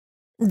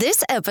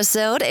This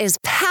episode is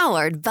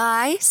powered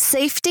by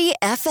Safety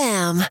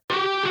FM.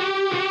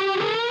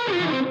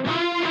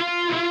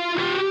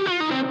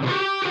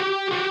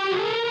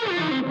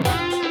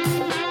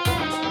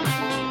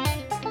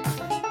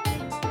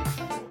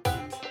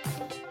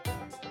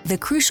 The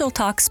Crucial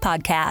Talks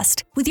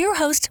podcast with your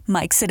host,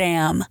 Mike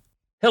Saddam.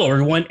 Hello,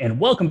 everyone,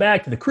 and welcome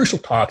back to the Crucial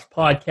Talks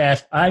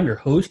podcast. I'm your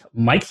host,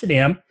 Mike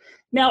Saddam.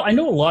 Now, I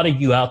know a lot of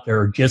you out there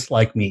are just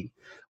like me.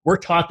 We're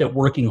taught that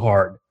working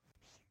hard,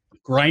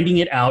 grinding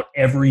it out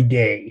every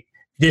day,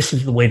 this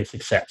is the way to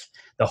success.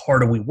 The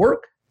harder we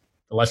work,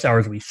 the less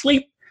hours we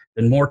sleep,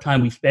 the more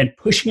time we spend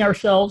pushing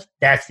ourselves,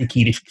 that's the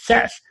key to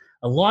success.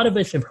 A lot of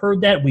us have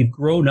heard that. We've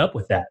grown up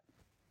with that.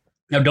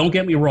 Now, don't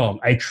get me wrong.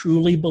 I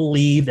truly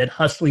believe that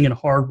hustling and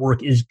hard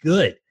work is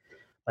good.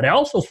 But I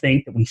also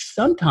think that we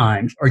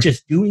sometimes are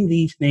just doing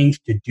these things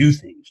to do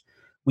things.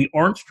 We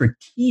aren't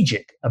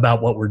strategic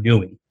about what we're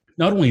doing.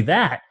 Not only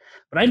that,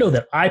 but I know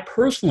that I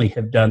personally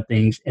have done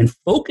things and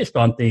focused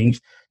on things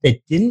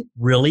that didn't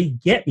really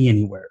get me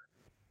anywhere.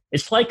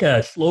 It's like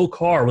a slow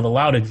car with a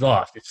loud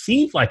exhaust. It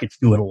seems like it's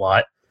doing a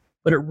lot,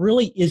 but it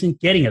really isn't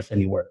getting us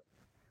anywhere.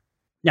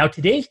 Now,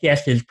 today's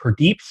guest is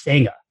Pradeep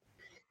Sangha.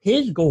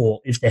 His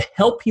goal is to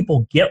help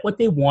people get what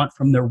they want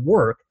from their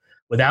work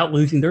without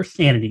losing their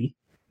sanity,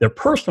 their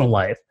personal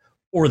life,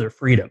 or their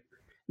freedom.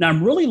 Now,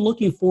 I'm really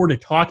looking forward to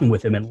talking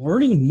with him and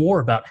learning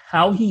more about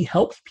how he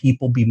helps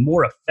people be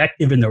more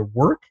effective in their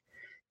work,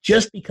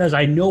 just because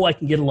I know I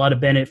can get a lot of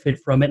benefit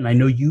from it, and I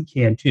know you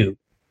can too.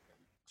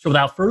 So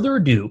without further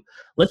ado,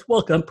 let's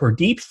welcome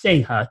Pradeep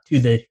Sangha to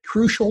the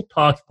Crucial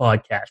Talks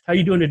podcast. How are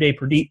you doing today,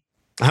 Pradeep?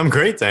 I'm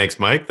great, thanks,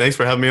 Mike. Thanks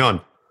for having me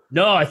on.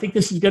 No, I think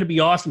this is going to be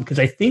awesome because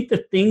I think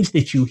the things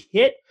that you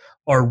hit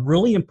are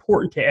really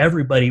important to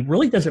everybody. It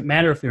really doesn't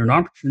matter if they're an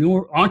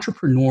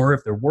entrepreneur,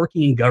 if they're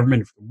working in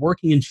government, if they're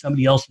working in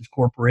somebody else's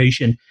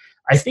corporation.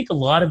 I think a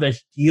lot of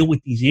us deal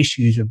with these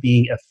issues of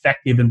being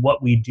effective in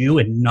what we do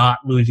and not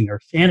losing our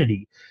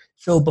sanity.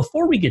 So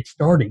before we get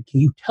started,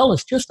 can you tell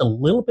us just a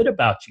little bit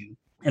about you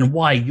and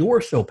why you're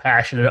so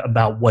passionate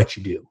about what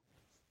you do?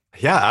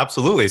 Yeah,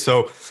 absolutely.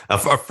 So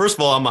first of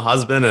all, I'm a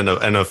husband and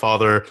a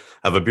father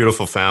of a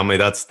beautiful family.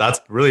 That's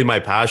really my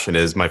passion,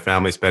 is my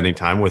family, spending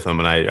time with them.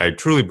 And I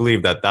truly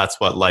believe that that's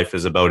what life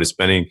is about, is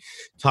spending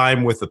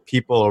time with the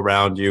people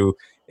around you,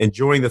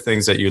 enjoying the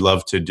things that you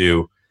love to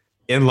do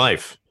in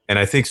life. And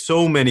I think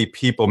so many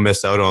people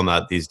miss out on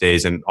that these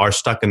days and are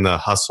stuck in the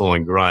hustle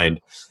and grind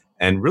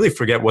and really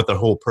forget what the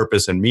whole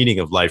purpose and meaning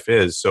of life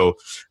is. So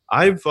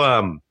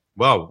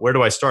well, where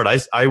do I start?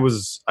 I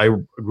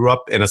grew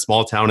up in a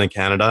small town in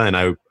Canada, and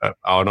out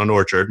on an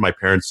orchard. My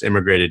parents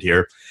immigrated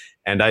here,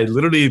 and I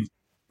literally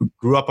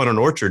grew up on an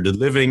orchard,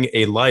 living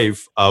a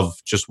life of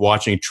just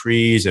watching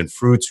trees and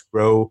fruits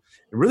grow,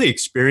 and really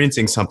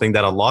experiencing something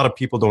that a lot of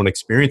people don't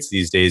experience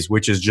these days,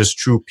 which is just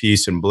true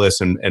peace and bliss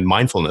and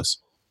mindfulness.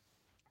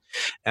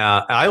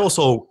 I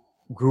also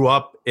grew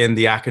up in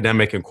the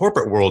academic and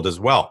corporate world as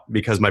well,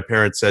 because my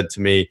parents said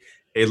to me,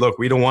 hey, look,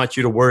 we don't want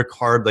you to work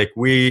hard like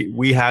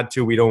we had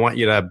to. We don't want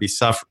you to be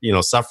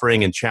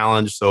suffering and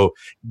challenged. So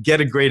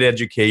get a great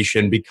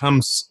education,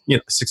 become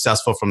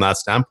successful from that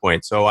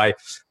standpoint. So I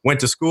went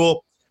to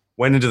school,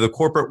 went into the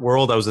corporate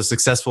world. I was a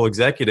successful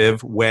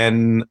executive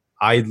when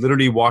I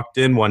literally walked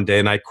in one day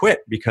and I quit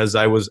because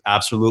I was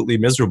absolutely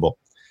miserable.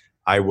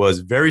 I was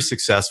very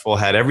successful,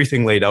 had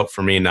everything laid out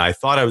for me, and I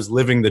thought I was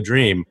living the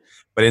dream.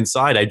 But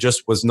inside, I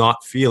just was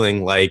not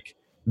feeling like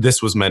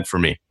this was meant for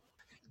me.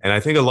 And I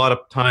think a lot of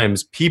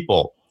times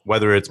people,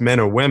 whether it's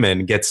men or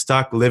women, get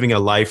stuck living a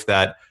life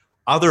that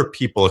other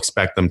people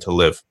expect them to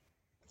live.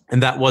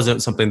 And that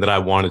wasn't something that I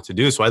wanted to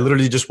do. So I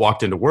literally just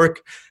walked into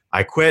work.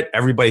 I quit.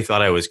 Everybody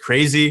thought I was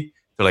crazy.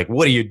 They're like,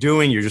 what are you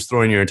doing? You're just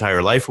throwing your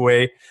entire life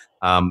away.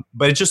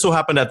 But it just so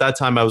happened at that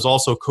time, I was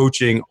also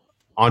coaching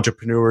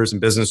entrepreneurs and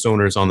business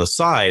owners on the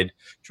side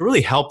to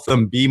really help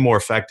them be more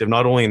effective,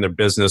 not only in their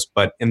business,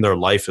 but in their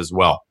life as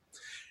well.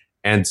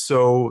 And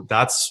so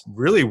that's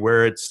really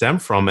where it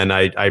stemmed from. And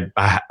I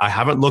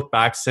haven't looked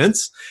back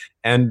since.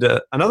 And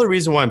another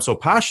reason why I'm so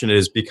passionate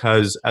is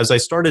because as I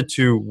started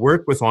to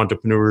work with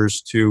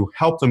entrepreneurs to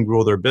help them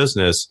grow their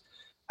business,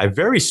 I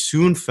very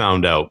soon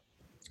found out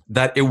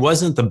that it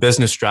wasn't the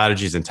business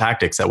strategies and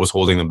tactics that was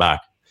holding them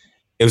back.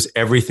 It was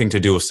everything to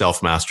do with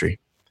self-mastery.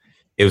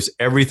 It was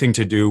everything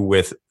to do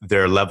with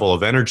their level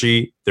of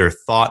energy, their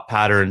thought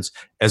patterns,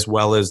 as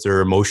well as their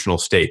emotional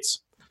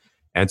states.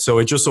 And so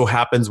it just so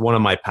happens one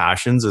of my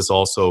passions is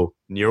also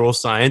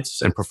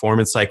neuroscience and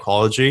performance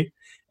psychology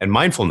and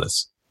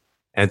mindfulness.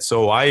 And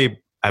so I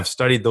have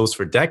studied those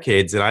for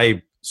decades, and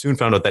I soon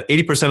found out that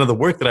 80% of the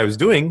work that I was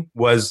doing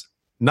was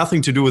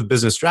nothing to do with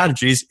business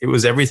strategies. It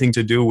was everything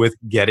to do with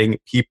getting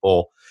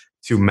people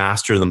to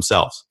master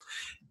themselves.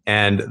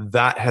 And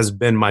that has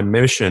been my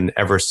mission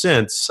ever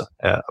since.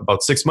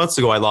 About 6 months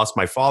ago, I lost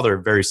my father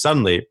very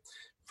suddenly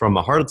from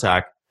a heart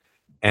attack.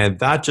 And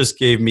that just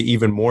gave me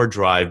even more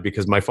drive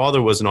because my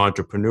father was an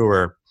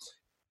entrepreneur.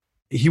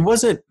 He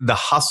wasn't the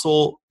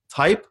hustle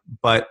type,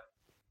 but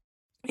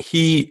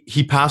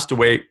he passed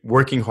away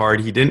working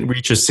hard. He didn't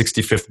reach his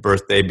 65th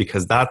birthday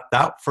because that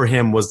for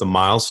him was the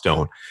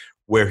milestone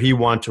where he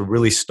wanted to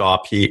really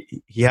stop. He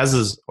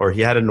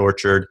had an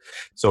orchard,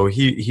 so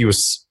he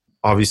was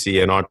obviously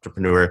an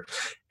entrepreneur,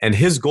 and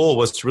his goal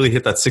was to really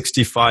hit that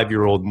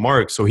 65-year-old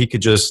mark so he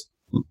could just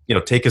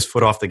take his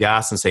foot off the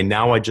gas and say,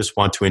 now I just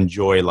want to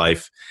enjoy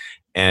life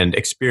and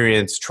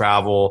experience,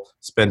 travel,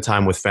 spend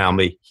time with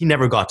family. He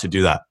never got to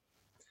do that.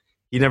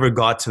 He never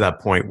got to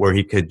that point where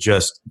he could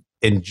just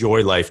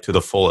enjoy life to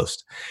the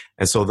fullest.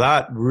 And so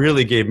that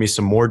really gave me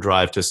some more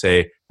drive to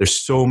say, there's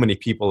so many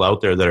people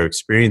out there that are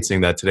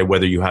experiencing that today,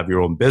 whether you have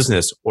your own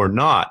business or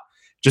not.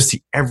 Just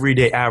the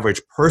everyday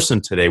average person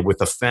today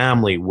with a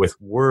family, with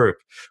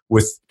work,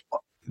 with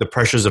the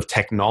pressures of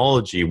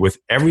technology, with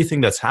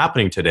everything that's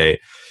happening today.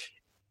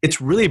 It's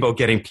really about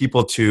getting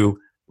people to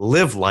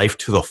live life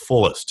to the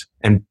fullest.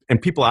 And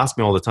people ask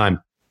me all the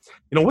time,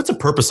 what's the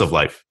purpose of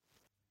life?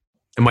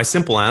 And my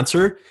simple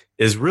answer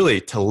is really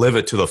to live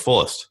it to the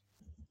fullest.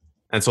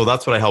 And so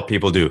that's what I help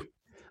people do.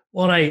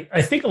 Well,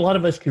 I think a lot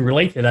of us can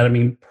relate to that. I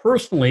mean,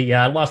 personally,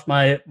 I lost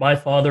my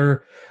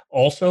father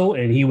also,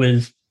 and he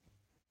was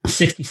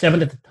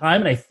 67 at the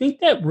time. And I think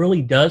that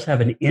really does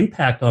have an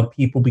impact on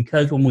people,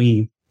 because when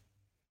we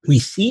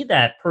see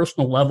that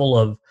personal level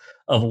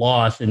of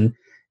loss, and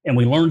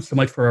we learn so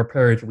much from our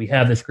parents, we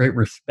have this great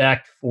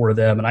respect for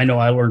them. And I know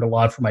I learned a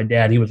lot from my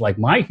dad. He was like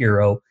my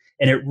hero.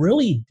 And it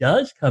really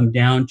does come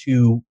down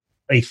to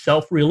a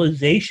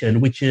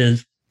self-realization, which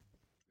is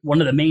one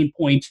of the main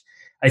points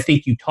I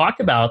think you talked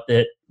about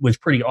that was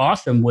pretty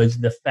awesome, was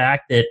the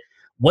fact that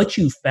what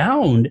you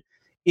found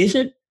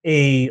isn't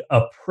a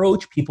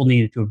approach people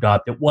needed to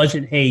adopt. It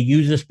wasn't, hey,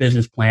 use this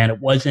business plan. It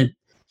wasn't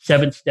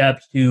 7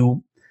 steps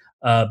to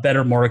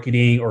better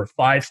marketing or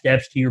 5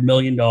 steps to your $1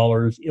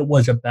 million. It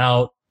was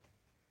about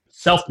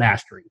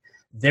self-mastery,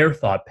 their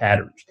thought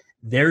patterns,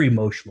 their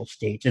emotional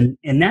states. And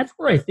that's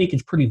where I think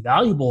it's pretty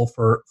valuable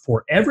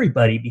for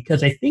everybody,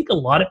 because I think a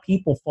lot of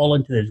people fall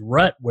into this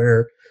rut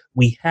where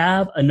we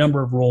have a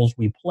number of roles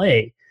we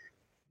play.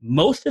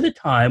 Most of the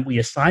time we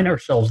assign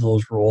ourselves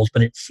those roles,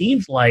 but it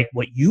seems like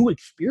what you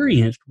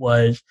experienced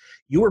was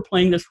you were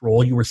playing this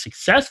role, you were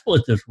successful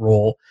at this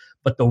role,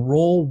 but the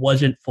role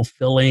wasn't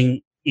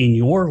fulfilling in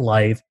your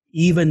life,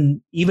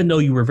 even though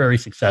you were very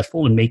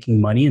successful in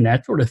making money and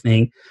that sort of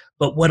thing.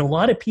 But what a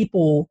lot of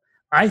people,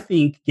 I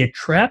think, get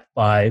trapped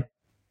by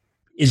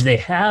is they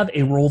have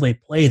a role they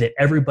play that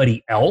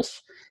everybody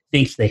else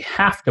thinks they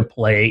have to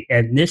play.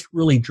 And this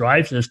really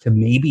drives us to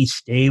maybe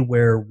stay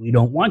where we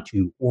don't want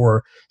to,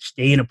 or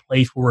stay in a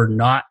place where we're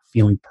not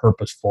feeling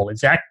purposeful.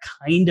 Is that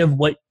kind of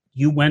what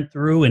you went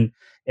through,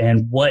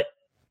 and what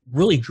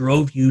really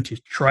drove you to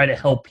try to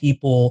help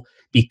people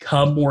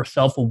become more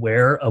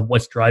self-aware of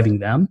what's driving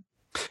them?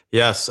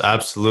 Yes,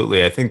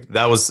 absolutely. I think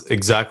that was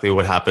exactly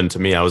what happened to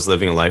me. I was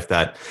living a life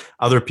that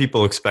other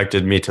people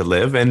expected me to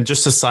live, and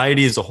just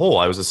society as a whole.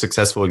 I was a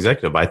successful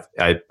executive.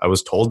 I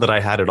was told that I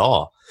had it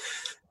all,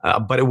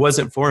 but it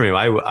wasn't for me.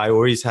 I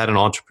always had an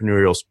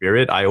entrepreneurial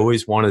spirit. I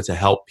always wanted to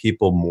help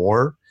people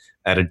more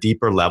at a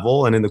deeper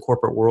level. And in the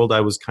corporate world,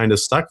 I was kind of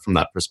stuck from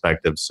that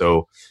perspective.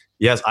 So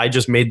yes, I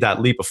just made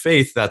that leap of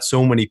faith that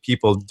so many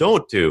people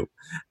don't do.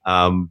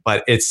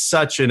 But it's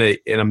such an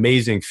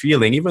amazing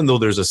feeling, even though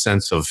there's a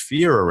sense of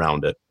fear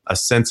around it, a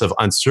sense of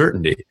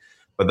uncertainty.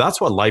 But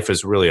that's what life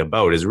is really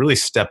about, is really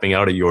stepping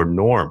out of your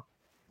norm.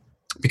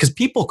 Because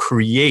people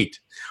create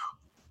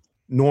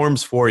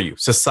norms for you.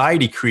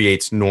 Society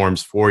creates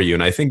norms for you.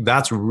 And I think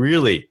that's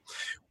really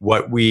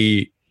what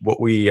we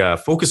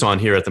focus on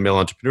here at The Male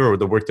Entrepreneur.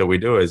 The work that we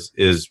do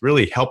is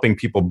really helping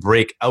people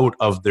break out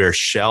of their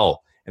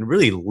shell and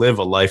really live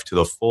a life to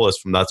the fullest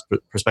from that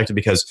perspective.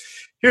 Because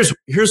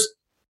here's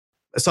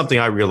something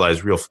I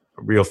realized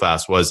real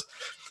fast was,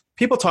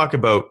 people talk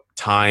about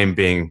time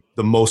being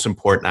the most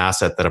important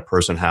asset that a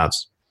person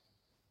has.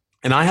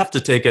 And I have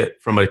to take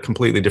it from a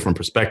completely different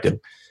perspective.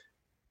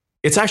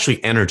 It's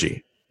actually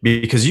energy,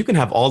 because you can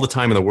have all the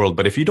time in the world,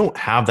 but if you don't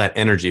have that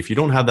energy, if you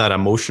don't have that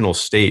emotional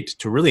state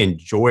to really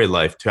enjoy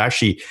life, to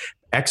actually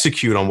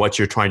execute on what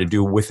you're trying to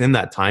do within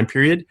that time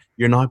period,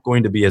 you're not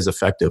going to be as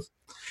effective.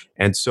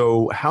 And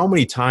so how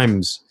many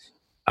times,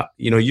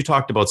 you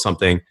talked about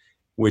something,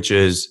 which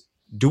is,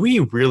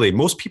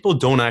 most people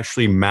don't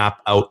actually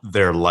map out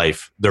their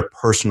life, their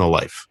personal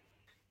life,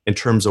 in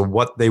terms of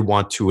what they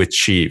want to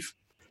achieve,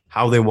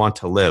 how they want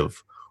to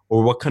live,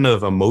 or what kind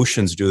of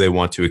emotions do they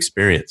want to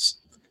experience.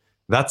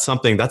 That's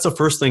the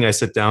first thing I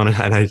sit down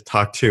and I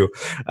talk to.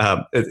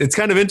 It's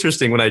kind of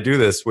interesting when I do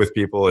this with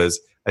people,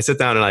 is I sit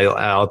down and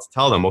I'll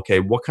tell them, okay,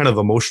 what kind of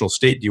emotional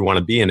state do you want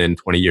to be in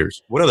 20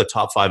 years? What are the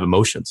top 5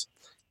 emotions?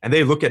 And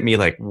they look at me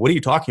like, what are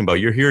you talking about?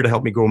 You're here to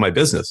help me grow my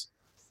business.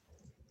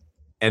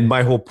 And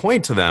my whole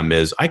point to them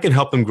is, I can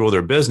help them grow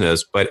their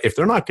business, but if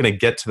they're not going to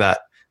get to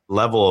that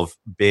level of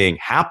being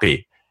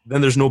happy,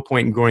 then there's no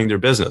point in growing their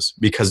business,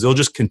 because they'll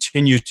just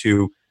continue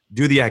to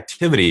do the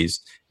activities.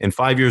 And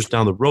 5 years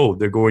down the road,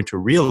 they're going to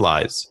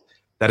realize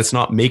that it's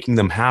not making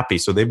them happy.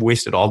 So they've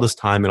wasted all this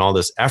time and all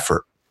this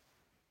effort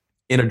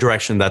in a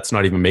direction that's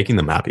not even making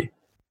them happy.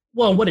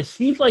 Well, what it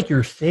seems like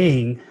you're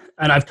saying,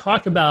 and I've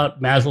talked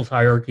about Maslow's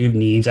hierarchy of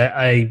needs.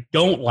 I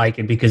don't like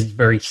it because it's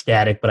very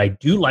static, but I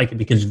do like it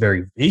because it's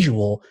very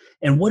visual.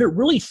 And what it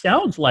really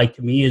sounds like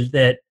to me is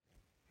that,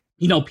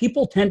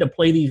 people tend to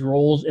play these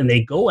roles and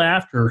they go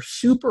after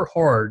super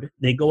hard.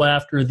 They go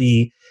after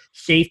the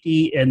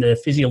safety and the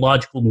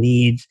physiological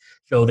needs.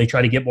 So they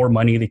try to get more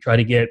money. They try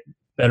to get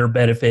better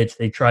benefits.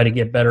 They try to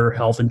get better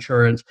health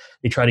insurance.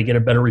 They try to get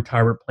a better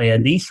retirement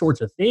plan, these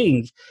sorts of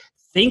things,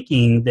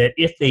 thinking that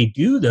if they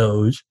do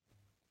those,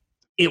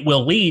 it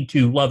will lead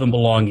to love and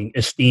belonging,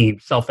 esteem,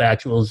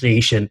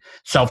 self-actualization,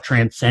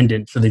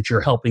 self-transcendence so that you're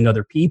helping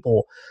other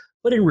people.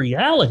 But in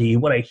reality,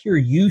 what I hear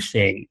you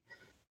say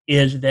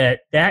is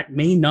that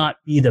may not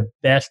be the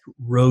best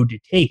road to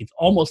take. It's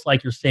almost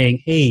like you're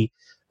saying, hey,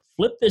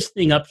 flip this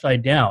thing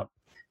upside down.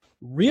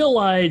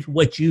 Realize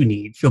what you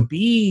need. So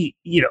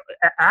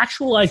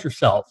actualize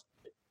yourself,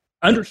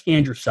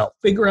 understand yourself,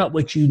 figure out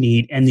what you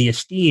need, and the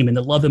esteem and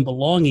the love and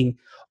belonging,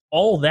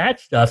 all that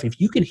stuff. If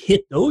you can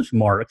hit those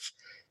marks,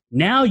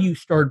 now you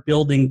start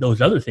building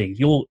those other things.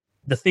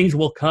 The things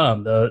will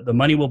come. The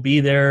money will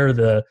be there.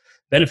 The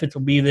benefits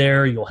will be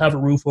there. You'll have a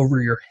roof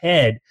over your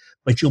head,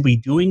 but you'll be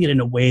doing it in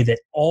a way that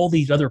all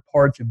these other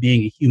parts of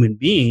being a human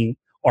being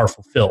are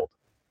fulfilled.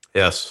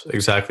 Yes,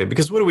 exactly.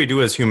 Because what do we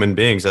do as human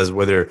beings, as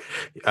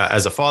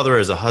a father,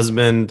 as a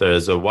husband,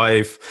 as a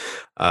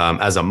wife,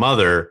 as a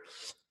mother,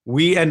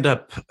 we end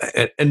up,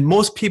 and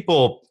most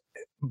people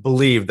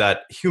believe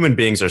that human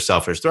beings are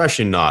selfish. They're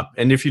actually not.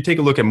 And if you take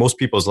a look at most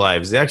people's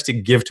lives, they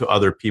actually give to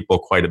other people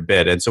quite a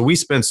bit. And so we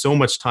spend so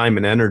much time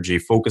and energy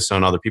focused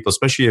on other people,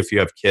 especially if you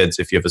have kids,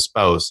 if you have a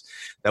spouse,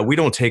 that we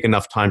don't take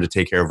enough time to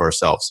take care of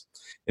ourselves.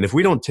 And if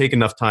we don't take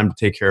enough time to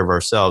take care of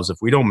ourselves, if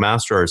we don't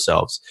master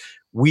ourselves,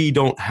 we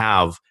don't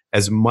have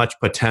as much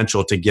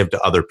potential to give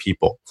to other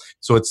people.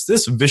 So it's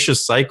this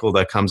vicious cycle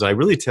that comes. I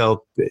really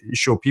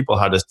show people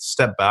how to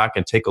step back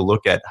and take a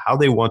look at how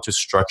they want to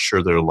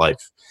structure their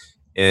life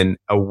in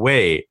a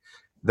way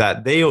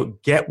that they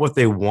get what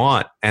they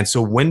want. And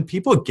so when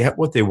people get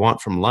what they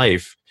want from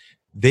life,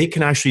 they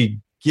can actually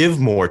give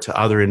more to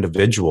other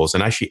individuals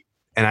and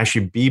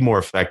actually be more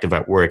effective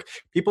at work.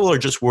 People are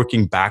just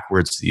working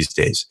backwards these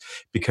days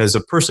because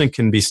a person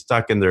can be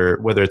stuck in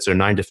whether it's their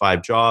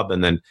 9-to-5 job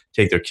and then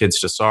take their kids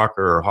to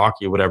soccer or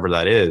hockey, whatever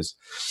that is.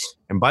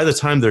 And by the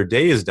time their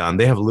day is done,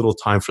 they have little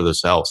time for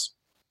themselves.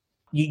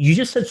 You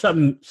just said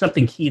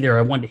something key there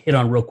I wanted to hit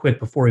on real quick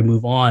before we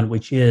move on,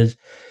 which is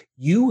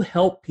you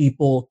help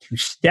people to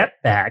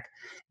step back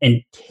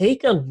and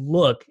take a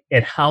look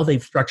at how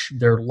they've structured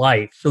their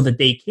life so that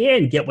they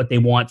can get what they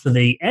want, so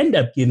they end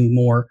up giving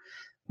more.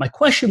 My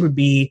question would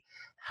be,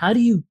 how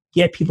do you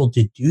get people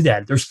to do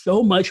that? There's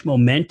so much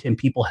momentum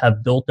people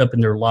have built up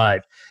in their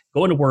lives.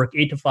 Going to work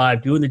 8 to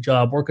 5, doing the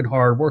job, working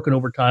hard, working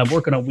overtime,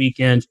 working on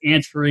weekends,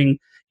 answering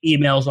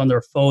emails on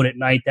their phone at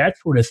night, that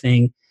sort of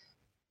thing.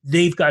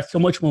 They've got so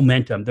much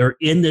momentum. They're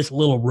in this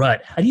little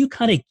rut. How do you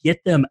kind of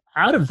get them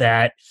out of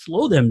that,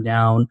 slow them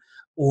down,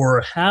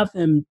 or have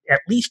them at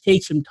least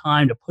take some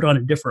time to put on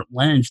a different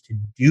lens to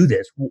do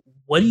this?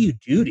 What do you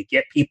do to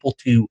get people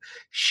to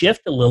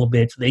shift a little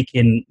bit so they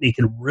can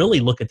really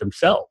look at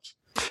themselves?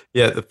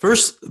 Yeah, the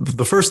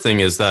first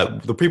thing is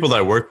that the people that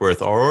I work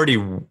with are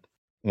already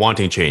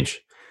wanting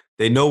change.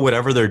 They know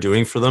whatever they're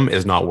doing for them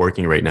is not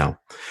working right now.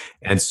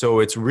 And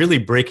so it's really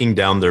breaking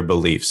down their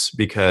beliefs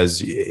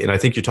because, and I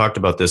think you talked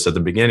about this at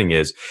the beginning,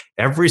 is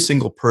every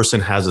single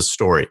person has a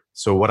story.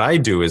 So what I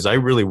do is I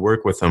really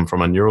work with them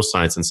from a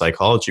neuroscience and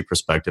psychology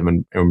perspective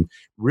and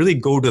really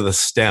go to the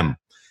stem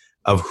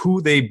of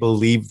who they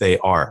believe they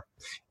are.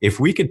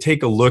 If we could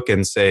take a look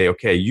and say,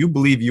 okay, you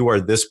believe you are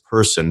this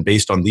person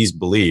based on these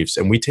beliefs,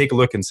 and we take a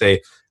look and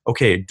say,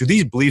 okay, do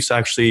these beliefs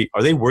are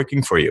they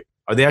working for you?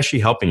 Are they actually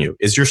helping you?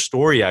 Is your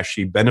story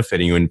actually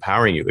benefiting you,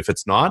 empowering you? If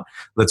it's not,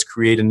 let's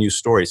create a new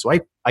story. So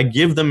I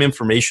give them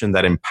information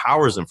that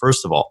empowers them,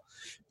 first of all,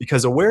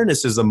 because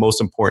awareness is the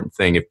most important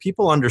thing. If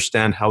people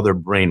understand how their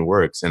brain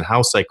works and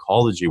how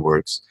psychology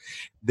works,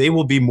 they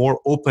will be more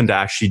open to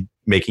actually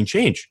making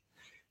change.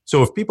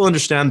 So if people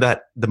understand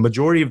that the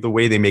majority of the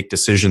way they make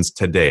decisions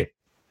today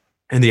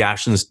and the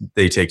actions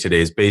they take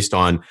today is based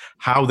on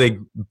how their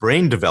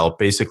brain developed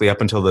basically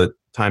up until the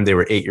time they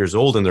were 8 years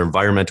old in their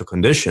environmental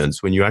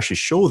conditions, when you actually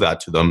show that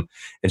to them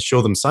and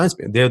show them science,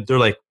 they're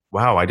like,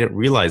 wow, I didn't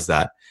realize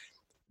that.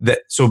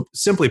 So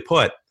simply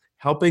put,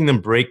 helping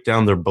them break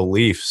down their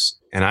beliefs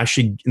and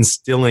actually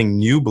instilling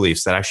new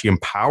beliefs that actually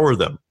empower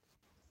them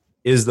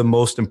is the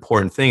most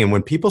important thing. And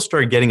when people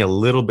start getting a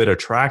little bit of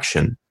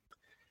traction,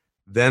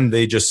 then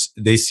they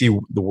see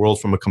the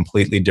world from a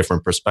completely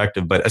different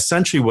perspective. But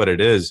essentially what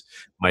it is,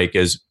 Mike,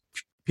 is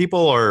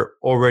people are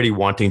already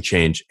wanting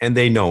change and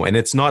they know, and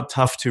it's not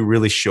tough to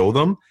really show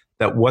them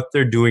that what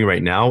they're doing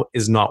right now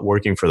is not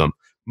working for them.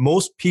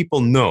 Most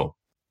people know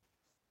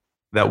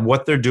that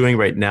what they're doing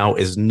right now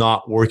is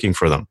not working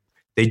for them.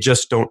 They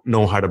just don't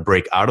know how to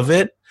break out of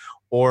it,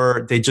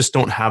 or they just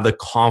don't have the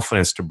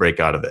confidence to break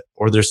out of it,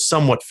 or they're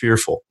somewhat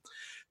fearful.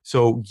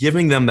 So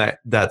giving them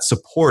that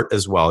support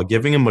as well,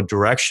 giving them a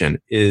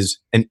direction is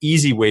an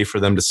easy way for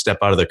them to step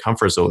out of their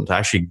comfort zone to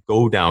actually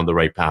go down the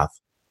right path.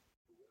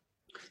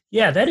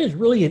 Yeah, that is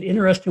really an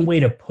interesting way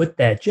to put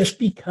that, just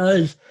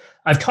because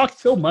I've talked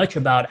so much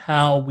about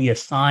how we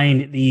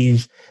assign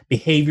these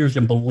behaviors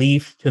and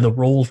beliefs to the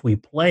roles we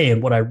play.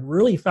 And what I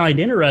really find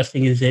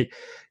interesting is that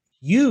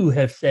you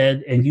have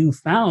said and you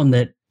found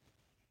that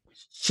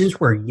since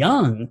we're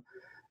young,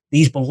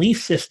 these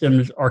belief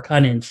systems are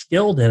kind of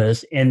instilled in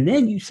us. And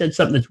then you said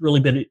something that's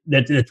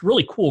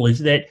really cool is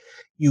that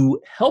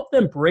you help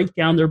them break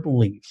down their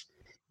beliefs,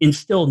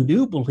 instill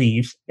new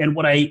beliefs. And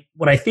what I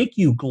think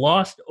you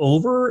glossed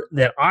over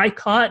that I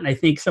caught, and I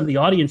think some of the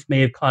audience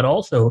may have caught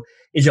also,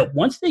 is that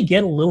once they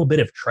get a little bit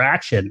of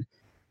traction,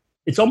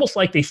 it's almost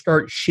like they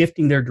start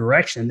shifting their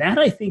direction. That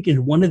I think is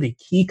one of the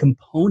key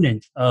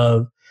components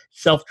of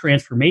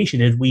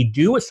self-transformation is we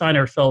do assign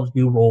ourselves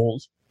new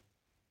roles.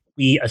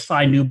 We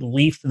assign new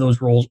beliefs to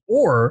those roles,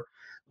 or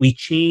we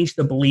change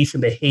the beliefs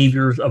and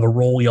behaviors of a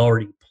role we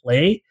already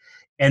play.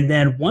 And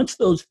then once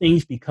those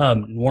things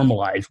become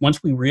normalized,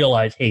 once we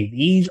realize, hey,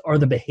 these are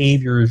the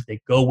behaviors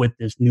that go with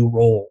this new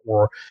role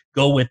or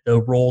go with the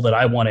role that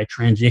I want to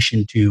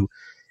transition to,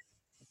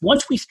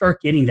 once we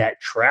start getting that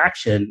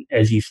traction,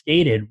 as you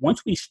stated,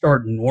 once we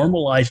start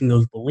normalizing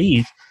those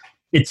beliefs,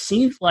 it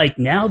seems like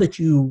now that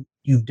you've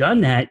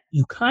done that,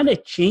 you kind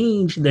of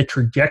change the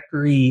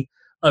trajectory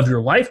of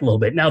your life a little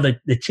bit. Now, the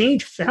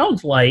change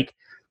sounds like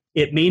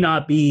it may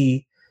not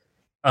be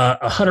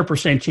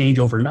 100% change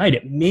overnight.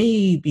 It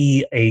may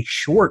be a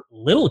short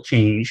little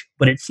change,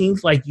 but it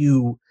seems like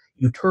you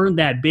turn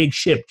that big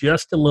ship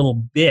just a little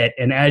bit.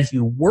 And as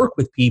you work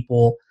with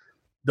people,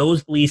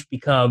 those beliefs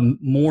become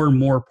more and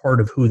more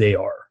part of who they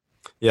are.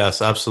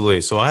 Yes,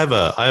 absolutely. So I have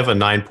a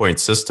 9-point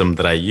system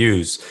that I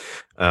use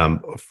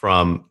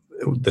from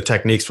the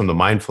techniques from the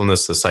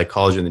mindfulness, the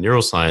psychology, and the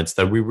neuroscience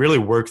that we really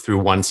work through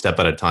one step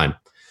at a time.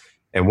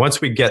 And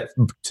once we get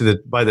to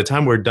by the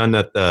time we're done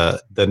at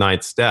the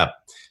 9th step,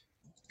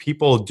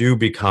 people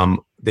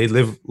they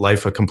live life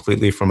from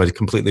a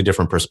completely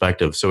different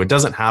perspective. So it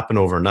doesn't happen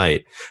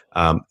overnight.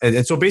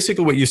 And so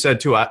basically what you said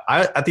too, I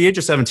at the age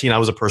of 17, I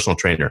was a personal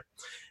trainer.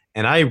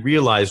 And I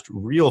realized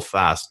real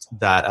fast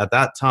that at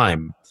that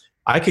time,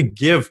 I could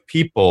give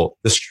people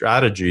the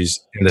strategies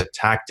and the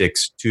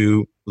tactics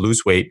to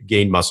lose weight,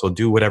 gain muscle,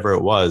 do whatever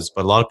it was.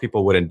 But a lot of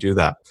people wouldn't do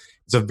that.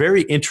 It's a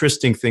very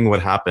interesting thing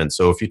what happens.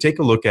 So if you take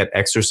a look at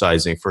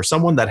exercising, for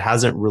someone that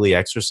hasn't really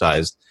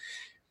exercised,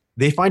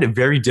 they find it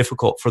very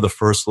difficult for the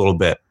first little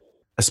bit,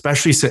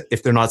 especially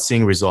if they're not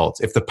seeing results,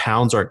 if the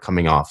pounds aren't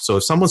coming off. So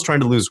if someone's trying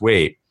to lose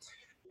weight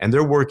and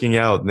they're working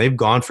out and they've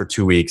gone for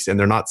 2 weeks and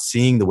they're not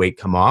seeing the weight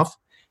come off,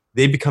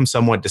 they become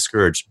somewhat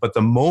discouraged. But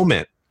the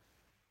moment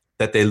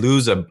that they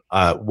lose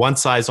one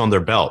size on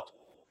their belt,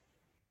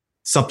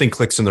 something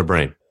clicks in their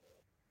brain.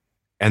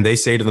 And they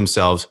say to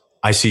themselves,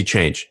 I see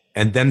change.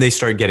 And then they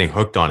start getting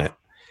hooked on it.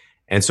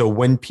 And so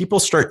when people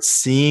start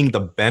seeing the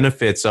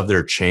benefits of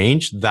their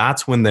change,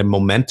 that's when the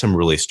momentum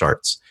really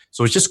starts.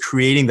 So it's just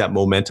creating that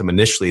momentum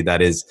initially.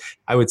 That is,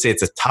 I would say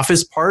it's the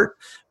toughest part.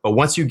 But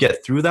once you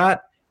get through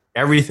that,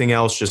 everything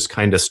else just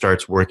kind of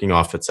starts working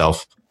off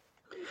itself.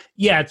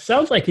 Yeah, it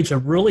sounds like it's a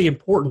really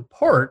important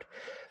part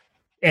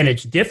and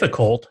it's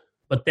difficult,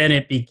 but then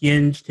it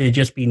begins to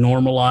just be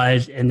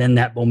normalized and then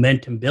that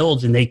momentum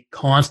builds and they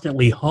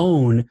constantly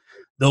hone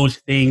those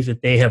things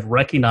that they have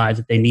recognized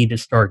that they need to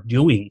start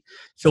doing.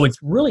 So it's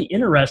really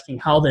interesting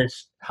how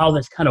this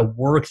kind of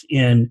works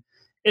in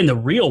the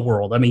real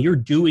world. I mean, you're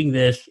doing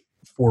this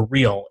for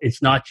real.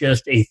 It's not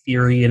just a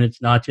theory and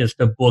it's not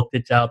just a book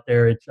that's out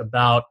there. It's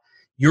about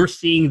you're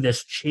seeing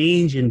this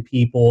change in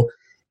people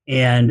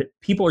and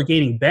people are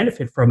gaining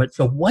benefit from it.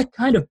 So what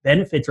kind of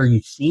benefits are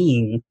you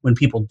seeing when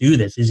people do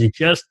this? Is it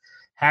just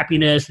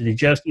happiness? Is it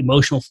just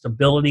emotional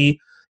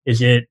stability?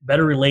 Is it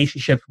better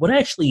relationships? What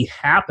actually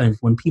happens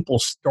when people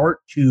start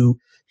to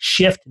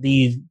shift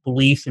these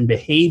beliefs and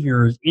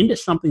behaviors into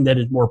something that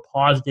is more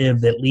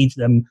positive, that leads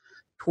them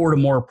toward a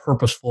more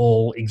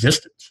purposeful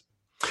existence?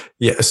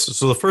 Yes.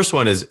 So the first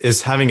one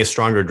is having a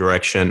stronger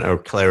direction or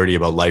clarity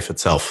about life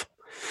itself.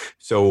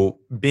 So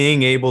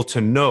being able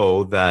to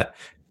know that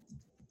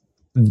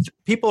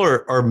people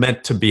are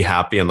meant to be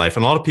happy in life.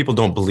 And a lot of people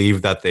don't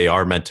believe that they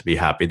are meant to be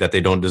happy, that they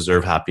don't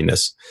deserve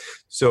happiness.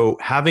 So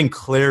having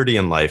clarity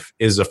in life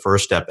is the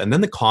first step. And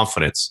then the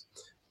confidence.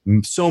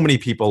 So many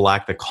people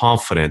lack the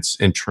confidence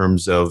in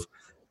terms of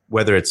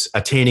whether it's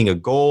attaining a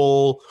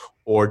goal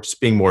or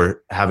just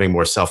having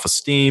more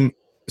self-esteem.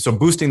 So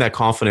boosting that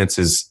confidence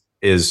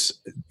is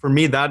for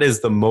me, that is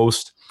the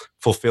most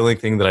fulfilling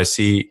thing that I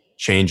see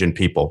change in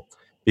people,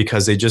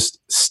 because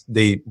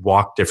they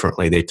walk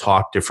differently, they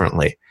talk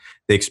differently,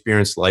 they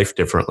experience life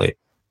differently.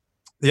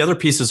 The other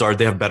pieces are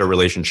they have better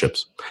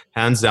relationships.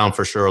 Hands down,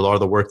 for sure. A lot of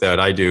the work that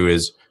I do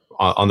is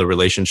on the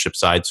relationship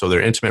side. So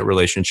their intimate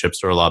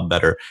relationships are a lot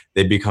better.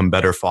 They become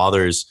better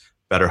fathers,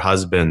 better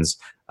husbands,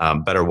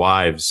 better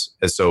wives.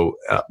 And so,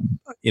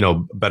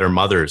 better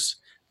mothers.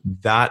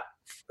 That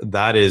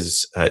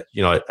is,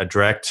 a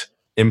direct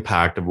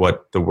impact of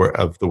the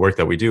work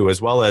that we do,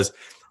 as well as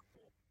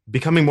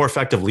becoming more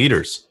effective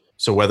leaders.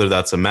 So whether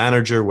that's a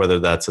manager, whether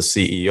that's a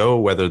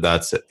CEO, whether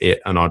that's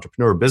an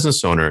entrepreneur,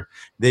 business owner,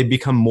 they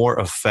become more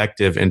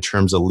effective in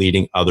terms of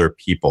leading other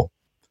people.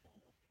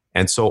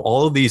 And so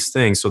all of these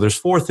things, so there's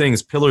 4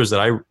 pillars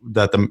that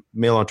the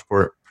Male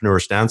Entrepreneur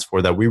stands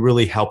for, that we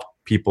really help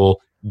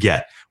people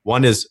get.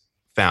 One is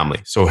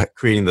family. So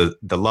creating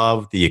the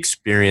love, the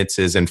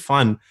experiences, and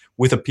fun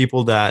with the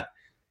people that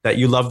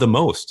you love the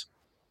most.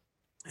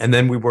 And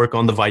then we work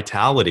on the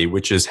vitality,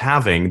 which is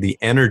having the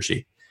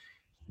energy,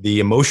 the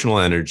emotional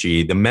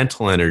energy, the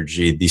mental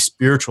energy, the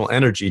spiritual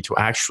energy to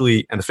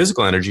actually, and the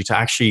physical energy to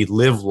actually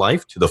live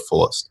life to the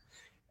fullest.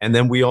 And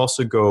then we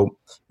also go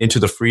into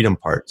the freedom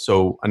part.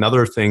 So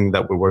another thing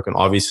that we work on,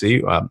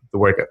 obviously, the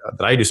work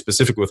that I do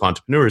specifically with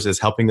entrepreneurs is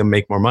helping them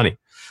make more money,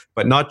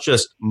 but not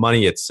just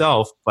money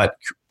itself, but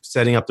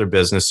setting up their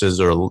businesses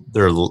or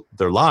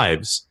their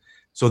lives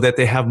so that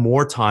they have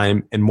more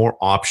time and more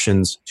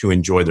options to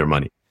enjoy their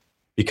money.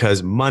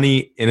 Because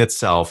money in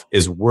itself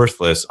is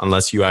worthless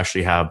unless you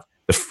actually have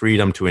the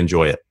freedom to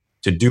enjoy it,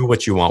 to do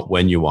what you want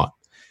when you want.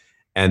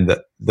 And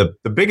the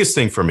biggest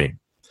thing for me,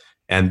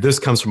 and this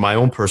comes from my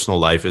own personal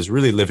life, is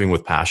really living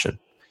with passion.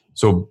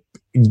 So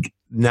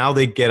now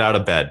they get out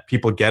of bed.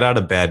 People get out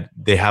of bed.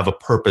 They have a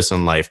purpose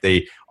in life.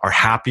 They are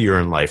happier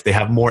in life. They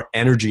have more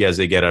energy as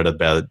they get out of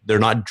bed. They're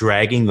not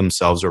dragging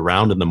themselves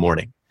around in the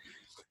morning.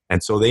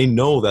 And so they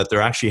know that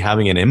they're actually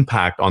having an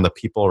impact on the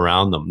people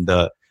around them,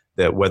 that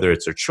whether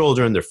it's their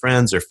children, their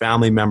friends, their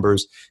family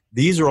members.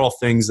 These are all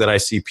things that I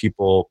see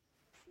people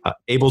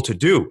able to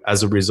do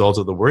as a result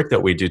of the work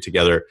that we do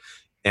together.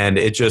 And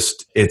it's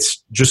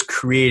just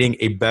creating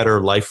a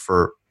better life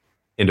for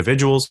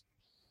individuals,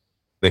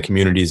 the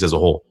communities as a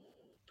whole.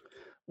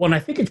 Well, and I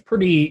think it's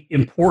pretty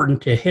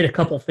important to hit a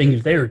couple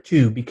things there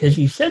too, because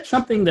you said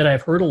something that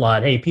I've heard a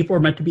lot. Hey, people are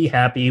meant to be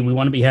happy. We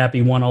want to be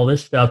happy, we want all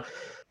this stuff.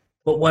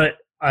 But what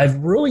I've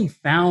really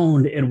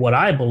found, and what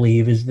I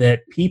believe, is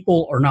that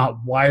people are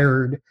not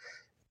wired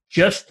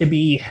just to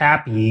be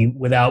happy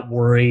without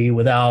worry,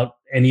 without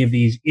any of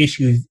these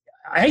issues.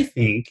 I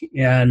think,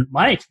 and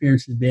my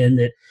experience has been,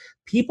 that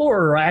people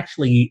are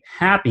actually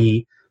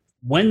happy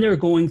when they're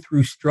going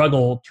through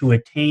struggle to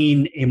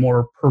attain a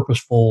more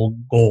purposeful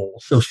goal.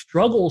 So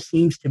struggle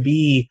seems to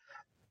be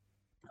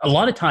a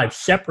lot of times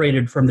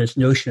separated from this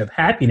notion of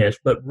happiness,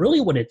 but really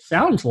what it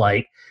sounds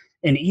like,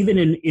 and even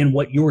in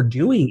what you're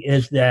doing,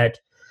 is that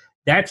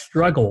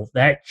struggle,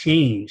 that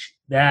change,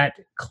 that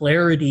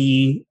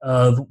clarity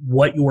of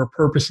what your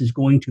purpose is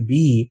going to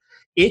be,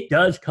 it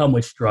does come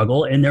with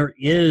struggle, and there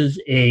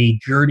is a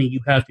journey you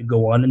have to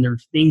go on, and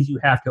there's things you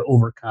have to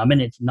overcome,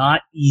 and it's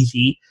not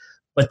easy,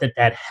 but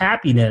that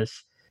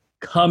happiness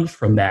comes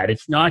from that.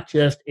 It's not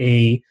just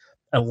a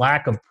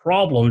lack of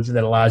problems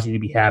that allows you to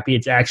be happy.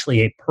 It's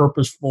actually a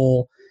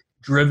purposeful,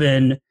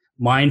 driven,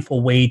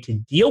 mindful way to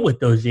deal with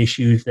those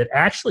issues that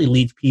actually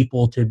leads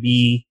people to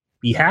be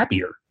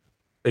happier.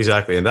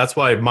 Exactly. And that's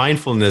why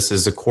mindfulness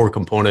is a core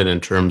component in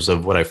terms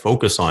of what I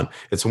focus on.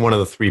 It's one of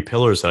the 3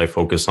 pillars that I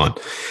focus on.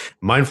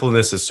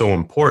 Mindfulness is so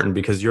important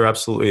because you're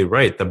absolutely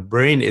right. The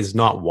brain is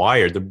not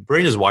wired. The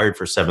brain is wired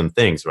for 7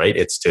 things, right?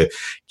 It's to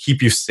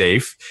keep you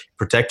safe,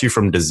 protect you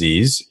from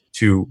disease,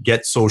 to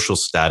get social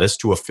status,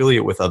 to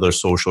affiliate with other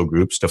social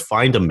groups, to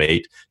find a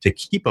mate, to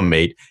keep a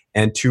mate,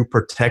 and to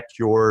protect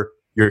your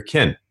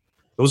kin.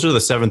 Those are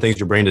the 7 things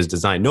your brain is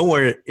designed.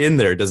 Nowhere in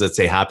there does it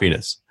say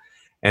happiness.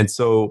 And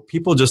so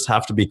people just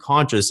have to be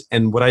conscious.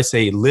 And what I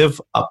say, live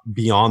up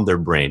beyond their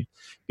brain,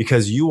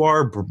 because you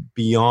are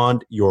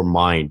beyond your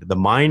mind. The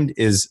mind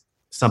is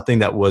something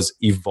that has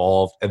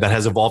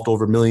evolved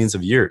over millions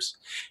of years.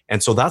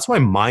 And so that's why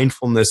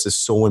mindfulness is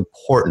so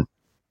important.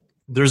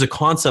 There's a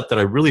concept that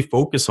I really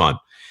focus on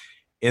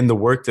in the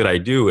work that I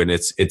do, and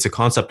it's a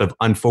concept of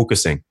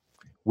unfocusing,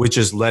 which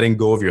is letting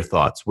go of your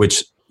thoughts,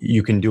 which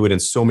you can do it in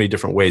so many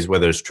different ways,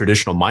 whether it's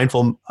traditional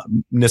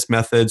mindfulness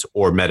methods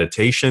or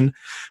meditation.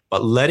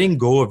 But letting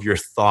go of your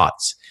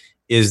thoughts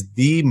is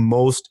the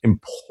most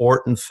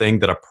important thing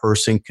that a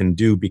person can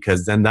do,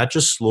 because then that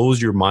just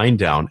slows your mind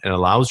down and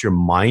allows your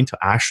mind to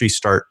actually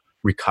start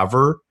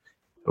recovering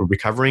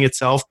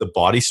itself. The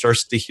body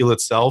starts to heal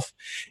itself,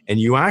 and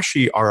you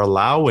actually are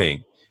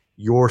allowing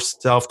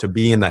yourself to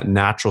be in that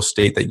natural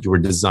state that you were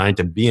designed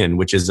to be in,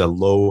 which is a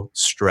low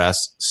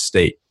stress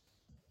state.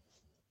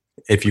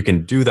 If you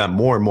can do that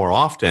more and more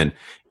often,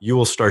 you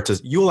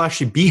will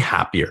actually be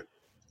happier.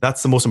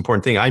 That's the most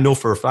important thing. I know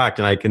for a fact,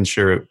 and I can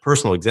share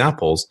personal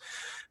examples,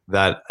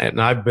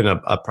 and I've been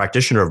a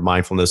practitioner of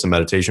mindfulness and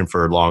meditation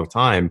for a long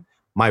time.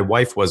 My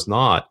wife was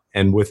not.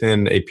 And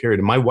within a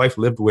period, my wife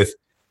lived with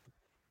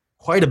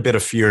quite a bit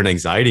of fear and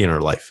anxiety in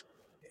her life,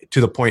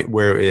 to the point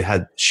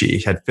where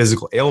she had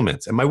physical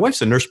ailments. And my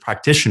wife's a nurse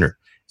practitioner,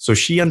 so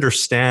she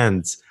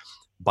understands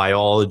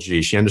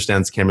biology, she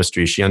understands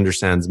chemistry, she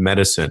understands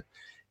medicine.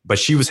 But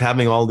she was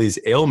having all these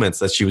ailments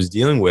that she was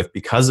dealing with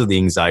because of the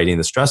anxiety and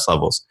the stress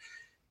levels.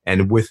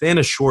 And within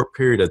a short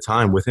period of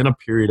time, within a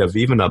period of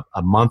even a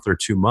month or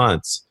 2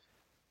 months,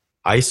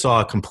 I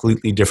saw a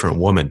completely different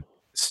woman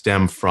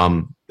stem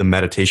from the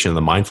meditation and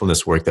the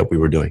mindfulness work that we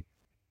were doing.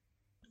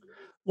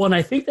 Well, and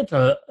I think that's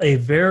a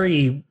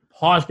very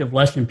positive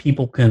lesson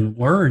people can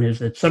learn is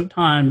that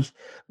sometimes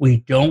we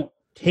don't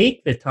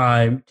take the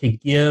time to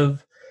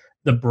give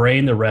the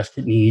brain the rest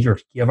it needs, or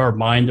to give our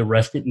mind the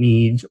rest it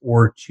needs,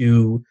 or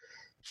to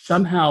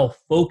somehow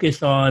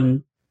focus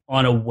on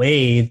a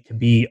way to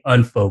be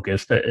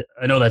unfocused.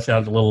 I know that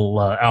sounds a little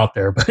out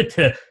there, but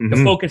to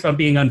focus on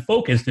being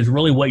unfocused is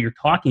really what you're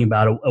talking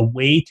about, a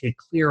way to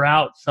clear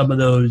out some of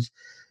those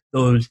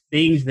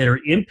things that are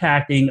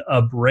impacting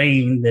a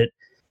brain that,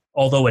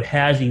 although it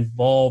has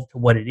evolved to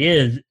what it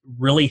is,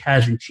 really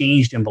hasn't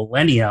changed in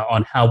millennia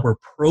on how we're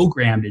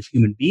programmed as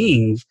human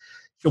beings.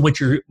 So what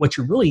you're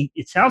really,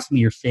 it sounds to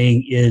me you're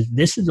saying is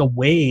this is a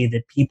way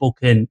that people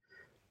can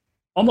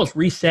almost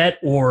reset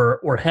or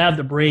have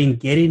the brain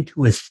get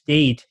into a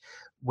state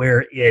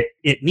where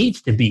it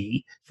needs to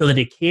be so that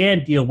it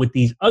can deal with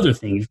these other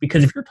things.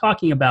 Because if you're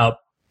talking about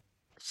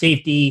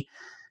safety,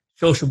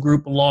 social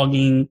group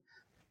belonging,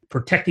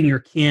 protecting your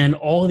kin,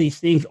 all of these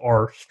things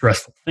are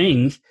stressful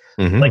things.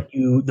 But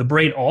the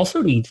brain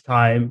also needs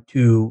time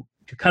to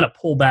kind of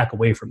pull back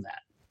away from that.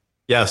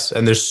 Yes,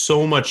 and there's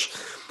so much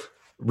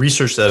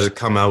research that has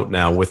come out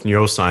now with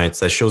neuroscience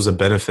that shows the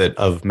benefit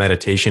of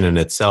meditation in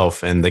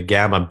itself and the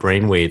gamma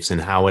brainwaves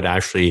and how it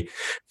actually,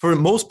 for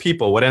most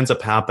people, what ends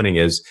up happening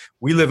is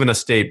we live in a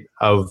state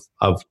of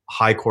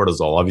high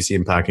cortisol, obviously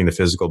impacting the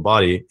physical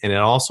body, and it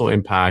also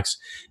impacts,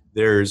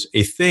 there's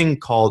a thing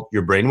called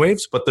your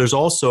brainwaves, but there's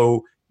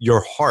also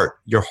your heart.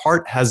 Your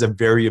heart has a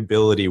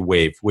variability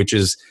wave, which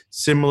is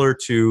similar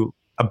to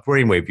a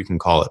brainwave, you can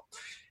call it.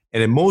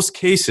 And in most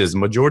cases,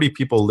 majority of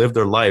people live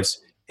their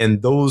lives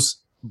and those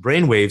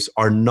brainwaves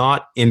are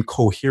not in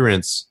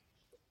coherence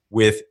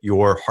with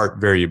your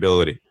heart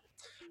variability.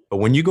 But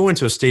when you go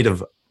into a state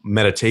of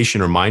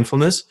meditation or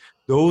mindfulness,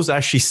 those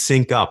actually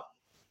sync up,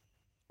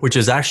 which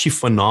is actually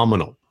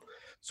phenomenal.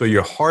 So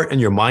your heart and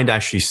your mind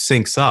actually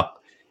syncs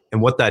up.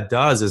 And what that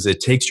does is it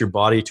takes your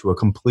body to a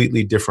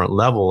completely different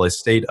level, a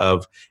state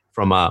of,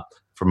 from a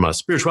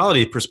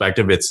spirituality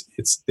perspective, it's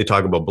they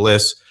talk about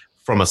bliss.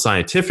 From a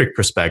scientific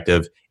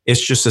perspective,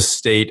 it's just a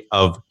state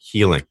of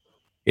healing.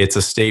 It's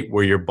a state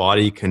where your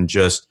body can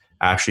just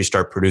actually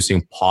start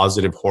producing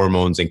positive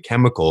hormones and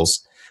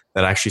chemicals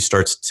that actually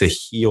starts to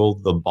heal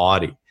the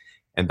body.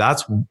 And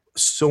that's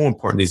so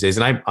important these days.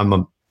 And I'm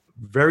a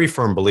very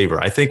firm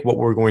believer. I think what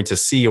we're going to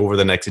see over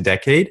the next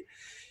decade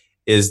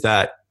is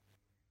that,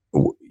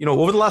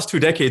 over the last 2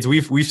 decades,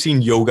 we've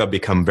seen yoga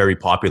become very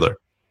popular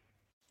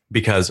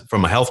because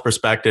from a health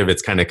perspective,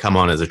 it's kind of come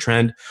on as a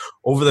trend.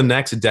 Over the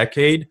next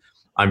decade,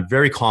 I'm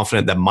very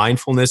confident that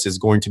mindfulness is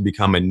going to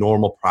become a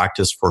normal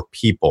practice for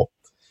people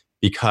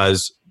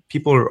because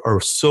people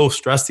are so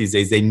stressed these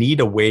days. They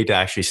need a way to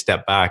actually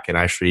step back and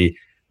actually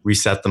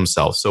reset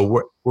themselves.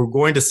 So we're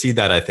going to see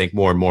that, I think,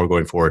 more and more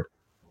going forward.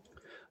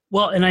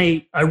 Well, and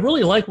I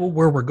really like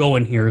where we're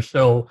going here.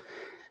 So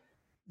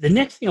the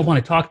next thing I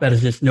want to talk about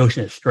is this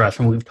notion of stress.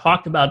 And we've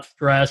talked about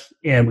stress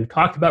and we've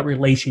talked about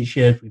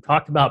relationships. We've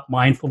talked about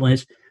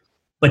mindfulness.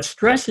 But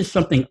stress is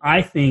something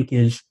I think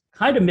is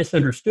kind of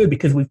misunderstood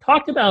because we've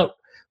kind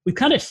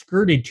of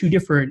skirted two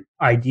different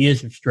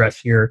ideas of stress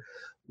here.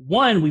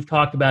 One we've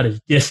talked about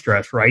is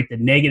distress, right? The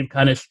negative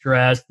kind of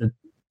stress, the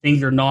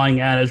things are gnawing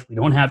at us. We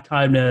don't have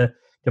time to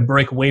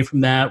break away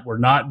from that. We're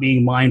not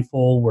being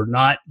mindful. We're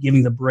not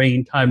giving the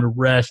brain time to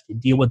rest, to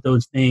deal with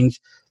those things.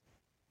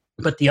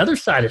 But the other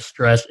side of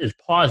stress is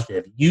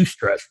positive,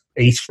 eustress,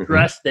 a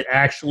stress that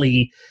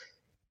actually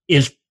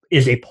is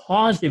a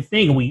positive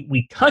thing.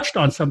 We touched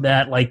on some of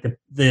that, like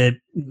the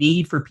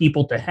need for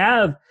people to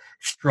have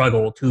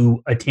struggle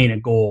to attain a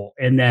goal,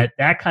 and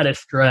that kind of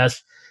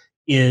stress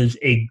is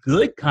a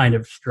good kind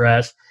of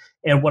stress.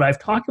 And what I've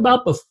talked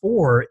about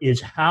before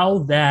is how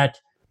that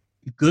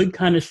good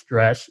kind of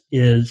stress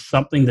is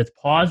something that's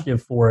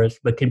positive for us,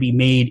 but can be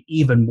made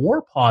even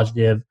more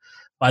positive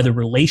by the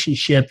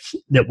relationships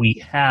that we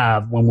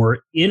have when we're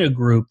in a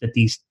group, that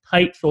these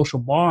tight social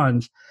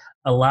bonds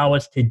allow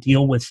us to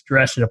deal with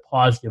stress in a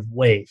positive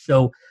way.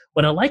 So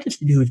what I'd like us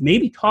to do is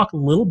maybe talk a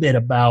little bit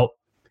about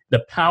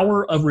the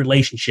power of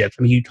relationships.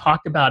 I mean, you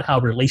talked about how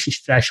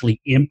relationships actually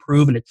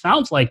improve, and it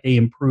sounds like they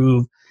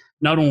improve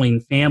not only in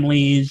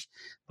families,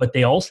 but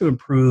they also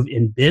improve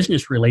in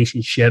business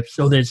relationships.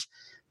 So there's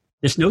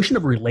this notion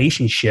of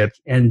relationships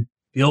and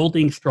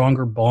building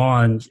stronger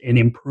bonds and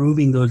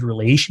improving those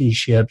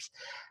relationships.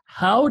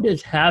 How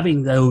does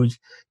having those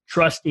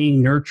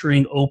trusting,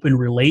 nurturing, open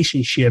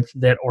relationships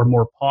that are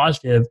more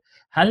positive,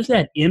 how does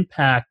that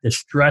impact the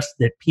stress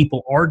that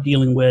people are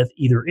dealing with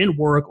either in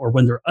work or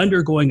when they're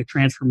undergoing a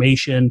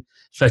transformation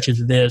such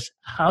as this?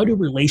 How do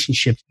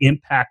relationships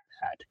impact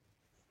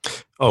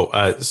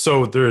that?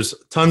 So there's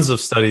tons of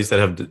studies that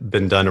have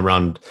been done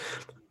around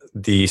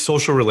the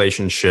social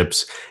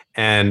relationships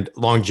and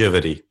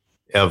longevity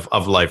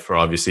of life, for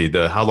obviously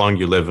how long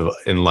you live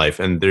in life.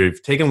 And they've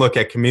taken a look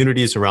at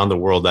communities around the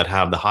world that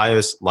have the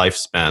highest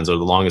lifespans or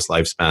the longest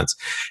lifespans.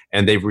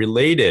 And they've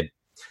related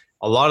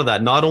a lot of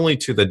that not only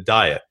to the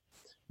diet,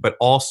 but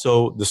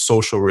also the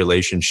social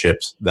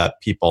relationships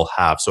that people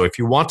have. So if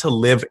you want to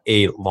live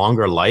a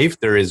longer life,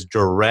 there is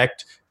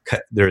direct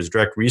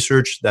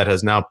research that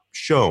has now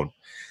shown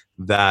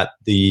that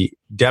the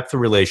depth of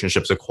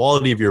relationships, the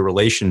quality of your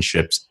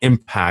relationships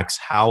impacts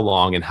how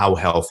long and how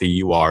healthy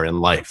you are in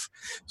life.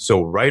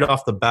 So right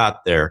off the bat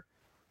there,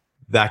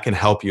 that can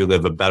help you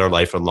live a better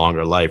life and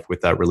longer life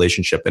with that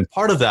relationship. And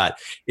part of that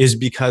is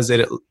because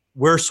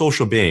we're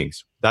social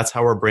beings. That's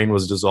how our brain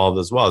was dissolved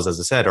as well. As I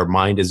said, our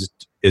mind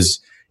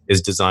is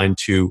designed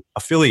to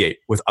affiliate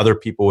with other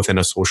people within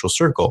a social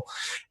circle.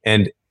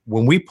 And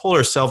when we pull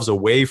ourselves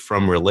away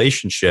from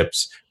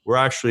relationships,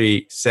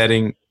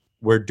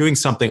 we're doing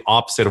something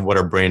opposite of what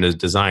our brain is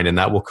designed, and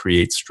that will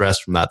create stress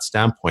from that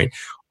standpoint.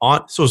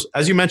 So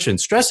as you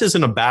mentioned, stress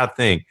isn't a bad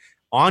thing.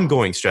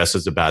 Ongoing stress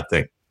is a bad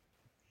thing.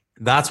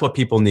 That's what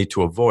people need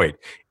to avoid,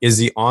 is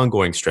the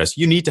ongoing stress.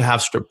 You need to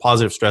have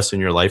positive stress in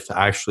your life to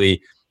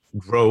actually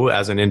grow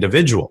as an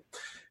individual.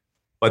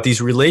 But these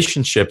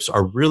relationships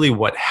are really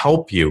what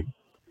help you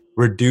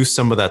reduce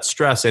some of that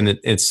stress. And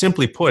it's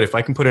simply put, if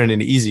I can put it in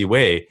an easy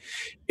way,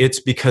 it's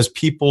because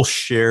people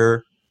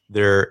share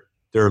their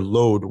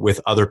load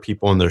with other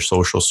people in their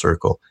social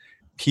circle.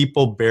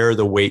 People bear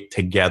the weight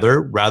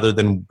together rather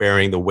than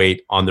bearing the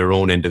weight on their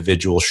own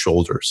individual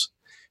shoulders.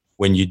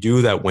 When you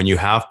do that, when you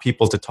have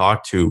people to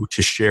talk to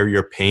share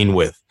your pain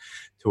with,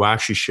 to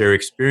actually share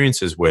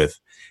experiences with,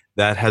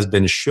 that has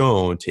been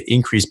shown to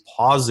increase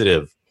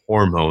positive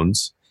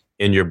hormones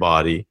in your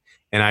body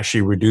and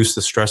actually reduce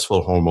the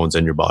stressful hormones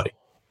in your body.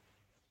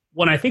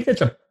 Well, I think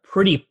that's a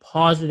pretty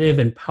positive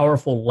and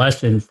powerful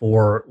lesson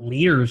for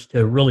leaders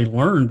to really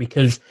learn,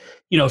 because,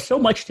 so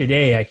much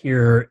today I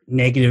hear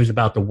negatives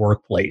about the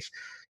workplace,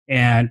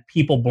 and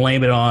people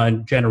blame it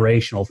on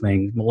generational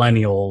things,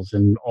 millennials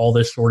and all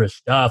this sort of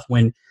stuff,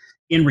 when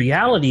in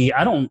reality,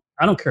 I don't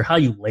care how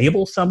you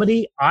label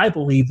somebody. I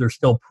believe they're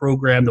still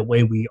programmed the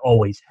way we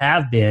always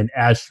have been,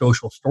 as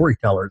social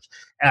storytellers,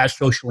 as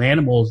social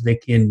animals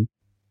that can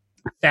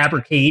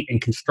fabricate and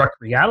construct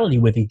reality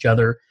with each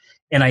other.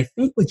 And I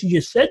think what you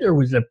just said there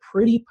was a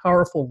pretty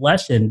powerful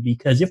lesson,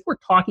 because if we're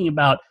talking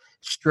about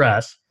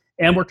stress,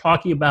 and we're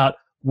talking about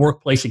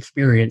workplace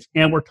experience,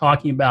 and we're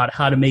talking about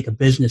how to make a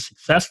business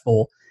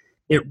successful,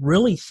 it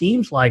really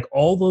seems like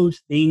all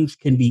those things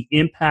can be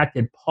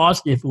impacted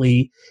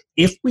positively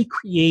if we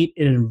create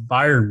an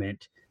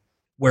environment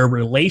where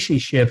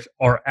relationships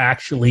are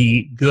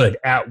actually good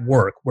at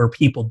work, where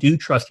people do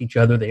trust each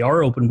other, they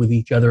are open with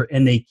each other,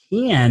 and they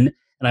can,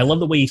 and I love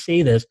the way you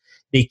say this,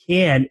 they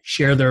can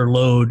share their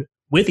load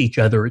with each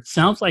other. It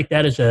sounds like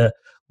that is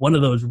one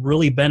of those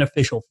really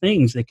beneficial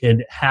things that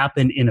could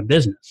happen in a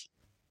business.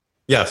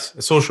 Yes,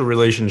 social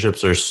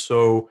relationships are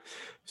so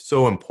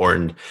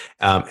important,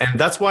 and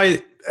that's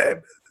why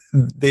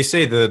they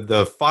say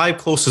the 5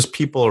 closest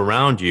people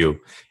around you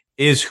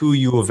is who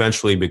you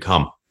eventually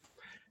become.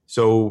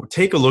 So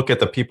take a look at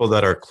the people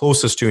that are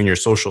closest to in your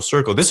social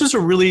circle. This is a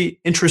really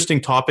interesting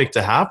topic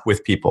to have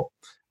with people.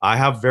 I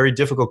have very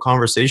difficult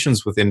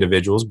conversations with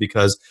individuals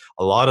because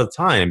a lot of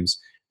times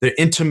their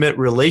intimate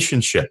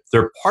relationship,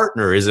 their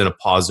partner is in a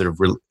positive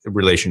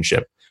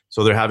relationship.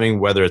 So they're having,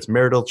 whether it's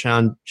marital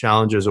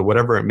challenges or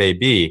whatever it may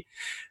be,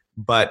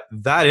 but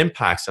that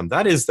impacts them.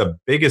 That is the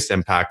biggest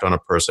impact on a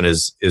person,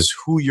 is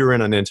who you're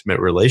in an intimate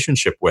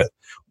relationship with.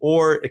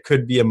 Or it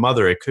could be a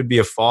mother, it could be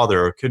a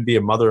father, or it could be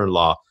a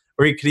mother-in-law,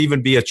 or it could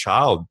even be a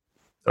child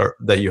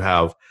that you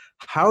have.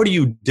 How do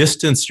you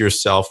distance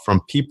yourself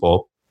from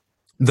people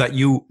that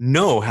you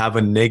know have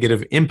a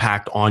negative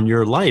impact on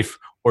your life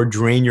or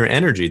drain your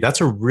energy?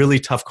 That's a really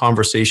tough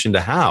conversation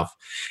to have.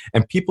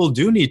 And people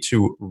do need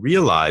to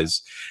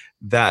realize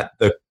that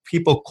the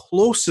people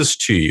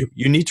closest to you,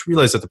 you need to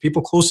realize that the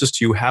people closest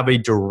to you have a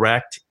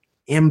direct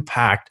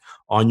impact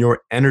on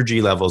your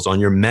energy levels, on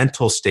your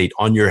mental state,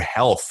 on your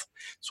health.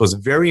 So it's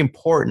very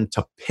important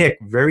to pick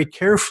very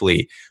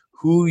carefully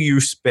who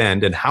you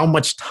spend and how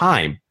much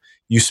time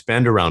you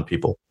spend around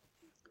people.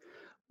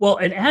 Well,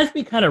 and as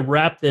we kind of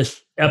wrap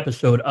this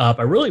episode up,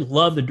 I really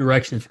love the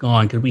direction it's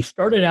gone, because we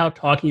started out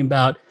talking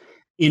about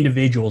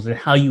individuals and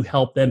how you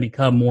help them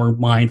become more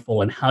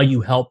mindful and how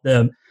you help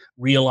them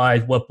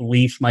realize what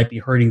beliefs might be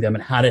hurting them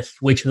and how to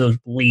switch those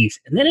beliefs.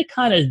 And then it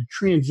kind of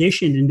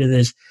transitioned into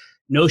this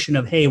notion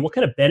of, hey, what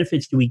kind of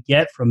benefits do we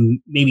get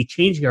from maybe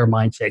changing our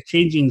mindset,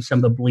 changing some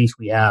of the beliefs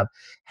we have,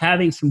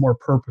 having some more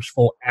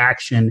purposeful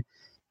action,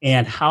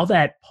 and how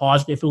that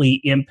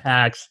positively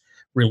impacts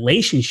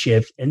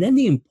relationships, and then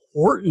the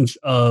importance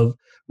of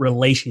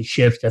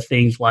relationships to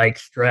things like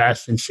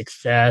stress and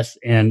success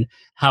and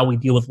how we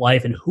deal with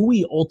life and who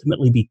we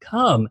ultimately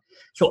become.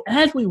 So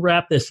as we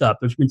wrap this up,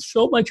 there's been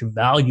so much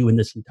value in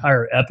this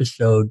entire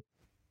episode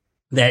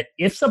that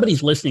if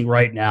somebody's listening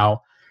right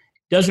now,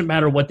 doesn't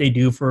matter what they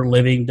do for a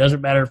living,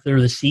 doesn't matter if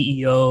they're the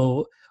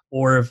CEO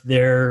or if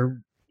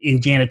they're in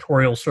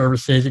janitorial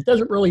services, it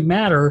doesn't really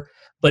matter.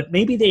 But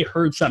maybe they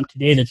heard something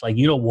today that's like,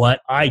 you know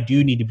what, I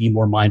do need to be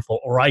more mindful,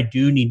 or I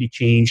do need to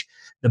change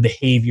the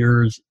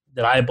behaviors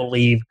that I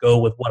believe go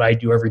with what I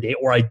do every day,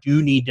 or I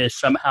do need to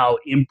somehow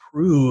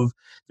improve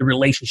the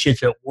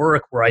relationships at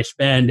work where I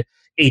spend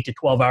 8 to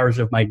 12 hours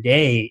of my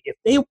day, if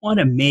they want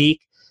to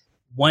make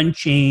one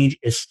change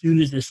as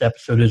soon as this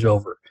episode is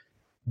over,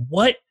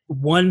 what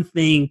one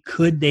thing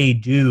could they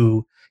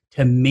do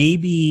to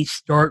maybe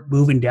start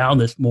moving down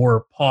this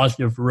more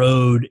positive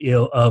road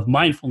of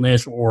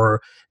mindfulness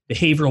or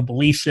behavioral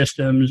belief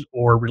systems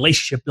or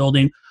relationship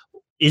building?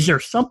 Is there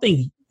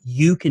something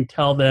you can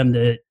tell them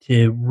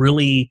to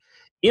really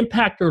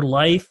impact their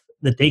life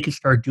that they can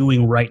start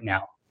doing right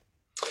now?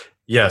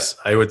 Yes,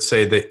 I would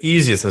say the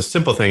easiest and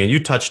simple thing, and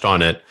you touched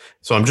on it,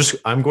 so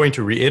I'm going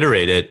to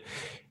reiterate it,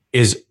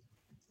 is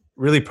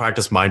really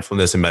practice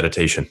mindfulness and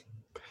meditation.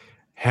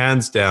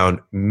 Hands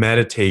down,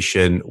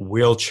 meditation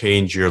will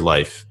change your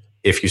life.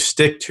 If you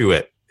stick to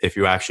it, if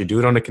you actually do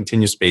it on a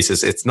continuous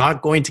basis, it's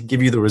not going to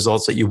give you the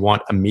results that you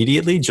want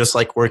immediately, just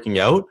like working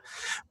out.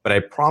 But I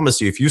promise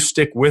you, if you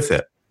stick with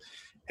it,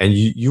 and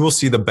you will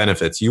see the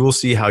benefits, you will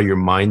see how your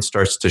mind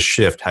starts to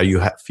shift, how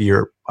you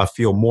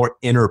feel more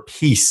inner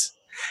peace,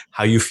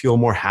 how you feel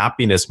more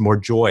happiness, more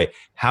joy,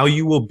 how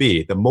you will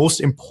be. The most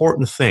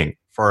important thing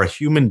for a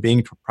human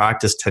being to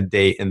practice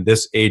today in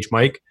this age,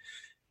 Mike,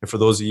 and for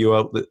those of you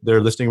out there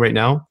listening right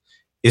now,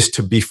 is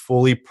to be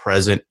fully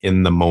present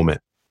in the moment.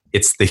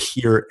 It's the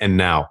here and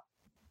now.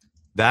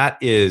 That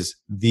is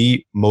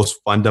the most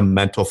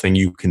fundamental thing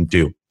you can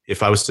do.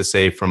 If I was to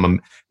say the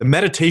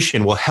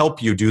meditation will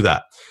help you do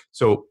that.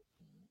 So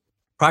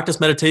practice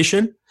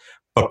meditation,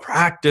 but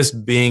practice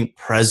being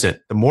present.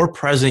 The more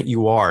present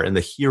you are in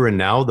the here and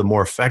now, the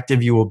more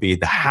effective you will be,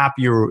 the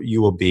happier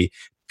you will be.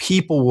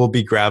 People will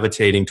be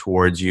gravitating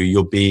towards you.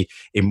 You'll be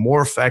a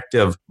more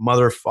effective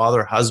mother,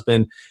 father,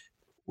 husband,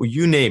 well,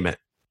 you name it.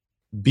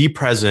 Be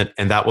present,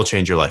 and that will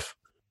change your life.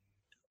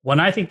 Well,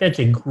 I think that's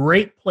a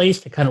great place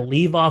to kind of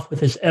leave off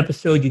with this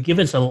episode. You give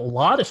us a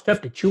lot of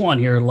stuff to chew on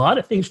here, a lot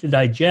of things to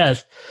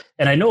digest.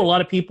 And I know a lot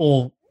of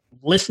people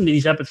listen to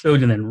these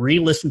episodes and then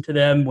re-listen to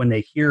them when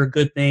they hear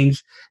good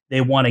things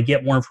they want to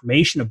get more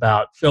information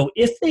about. So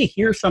if they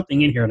hear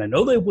something in here, and I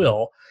know they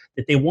will,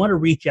 that they want to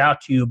reach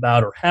out to you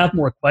about or have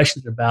more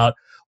questions about,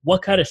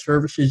 what kind of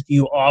services do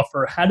you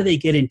offer? How do they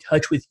get in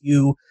touch with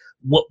you?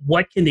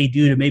 What can they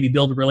do to maybe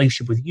build a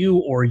relationship with you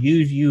or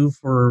use you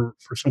for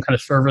some kind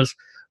of service?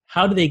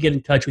 How do they get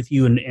in touch with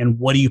you, and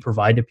what do you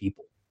provide to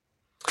people?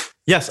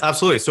 Yes,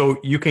 absolutely. So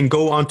you can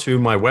go onto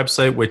my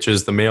website, which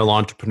is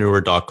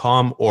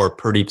themaleentrepreneur.com or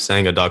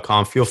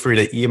pardeepsanga.com. Feel free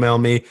to email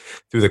me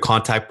through the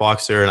contact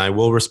box there, and I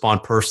will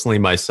respond personally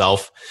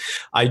myself.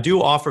 I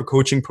do offer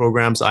coaching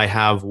programs. I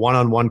have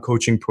one-on-one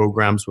coaching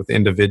programs with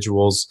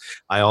individuals.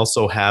 I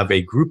also have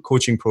a group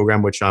coaching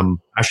program, which I'm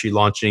actually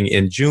launching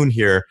in June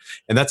here.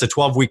 And that's a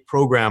 12-week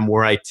program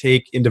where I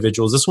take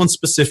individuals, this one's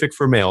specific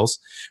for males,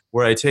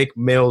 where I take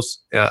males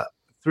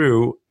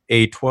through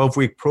a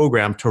 12-week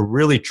program to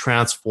really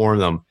transform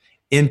them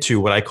into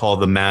what I call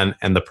the man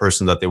and the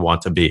person that they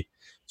want to be.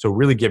 So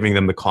really giving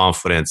them the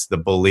confidence, the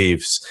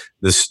beliefs,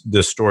 the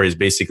stories,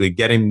 basically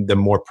getting them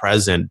more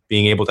present,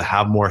 being able to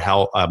have more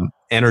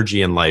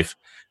energy in life.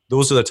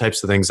 Those are the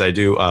types of things I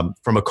do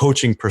from a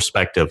coaching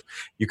perspective.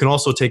 You can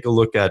also take a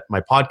look at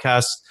my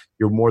podcast.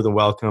 You're more than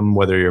welcome,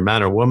 whether you're a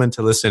man or woman,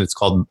 to listen. It's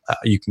called,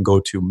 you can go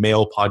to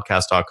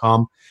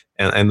malepodcast.com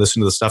and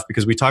listen to the stuff,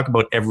 because we talk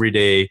about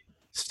everyday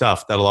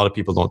stuff that a lot of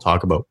people don't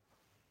talk about.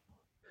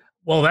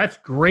 Well, that's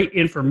great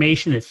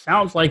information. It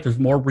sounds like there's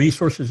more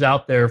resources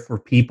out there for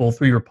people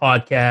through your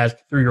podcast,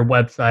 through your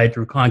website,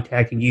 through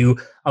contacting you.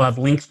 I'll have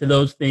links to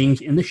those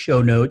things in the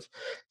show notes.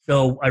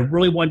 So I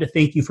really wanted to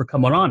thank you for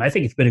coming on. I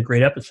think it's been a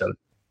great episode.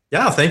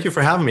 Yeah, thank you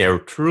for having me. I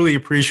truly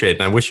appreciate it,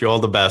 and I wish you all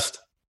the best.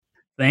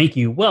 Thank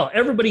you. Well,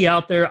 everybody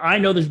out there, I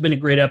know this has been a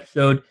great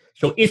episode.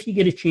 So if you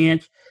get a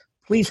chance,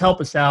 please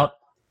help us out.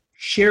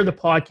 Share the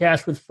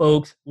podcast with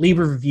folks, leave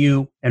a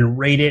review, and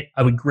rate it.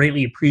 I would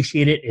greatly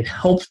appreciate it. It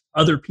helps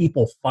other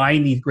people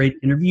find these great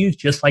interviews,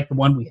 just like the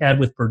one we had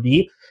with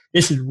Pardeep.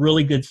 This is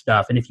really good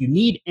stuff. And if you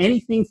need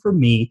anything from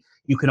me,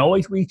 you can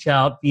always reach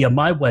out via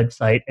my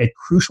website at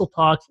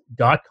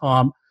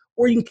crucialtalks.com,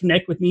 or you can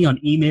connect with me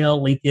on email,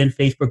 LinkedIn,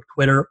 Facebook,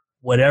 Twitter,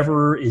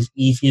 whatever is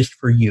easiest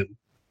for you.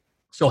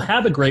 So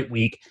have a great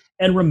week.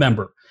 And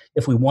remember,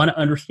 if we want to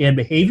understand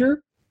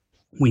behavior,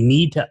 we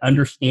need to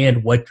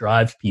understand what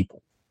drives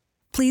people.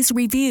 Please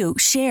review,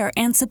 share,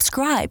 and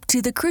subscribe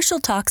to the Crucial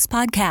Talks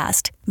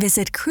podcast.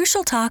 Visit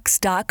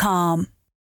crucialtalks.com.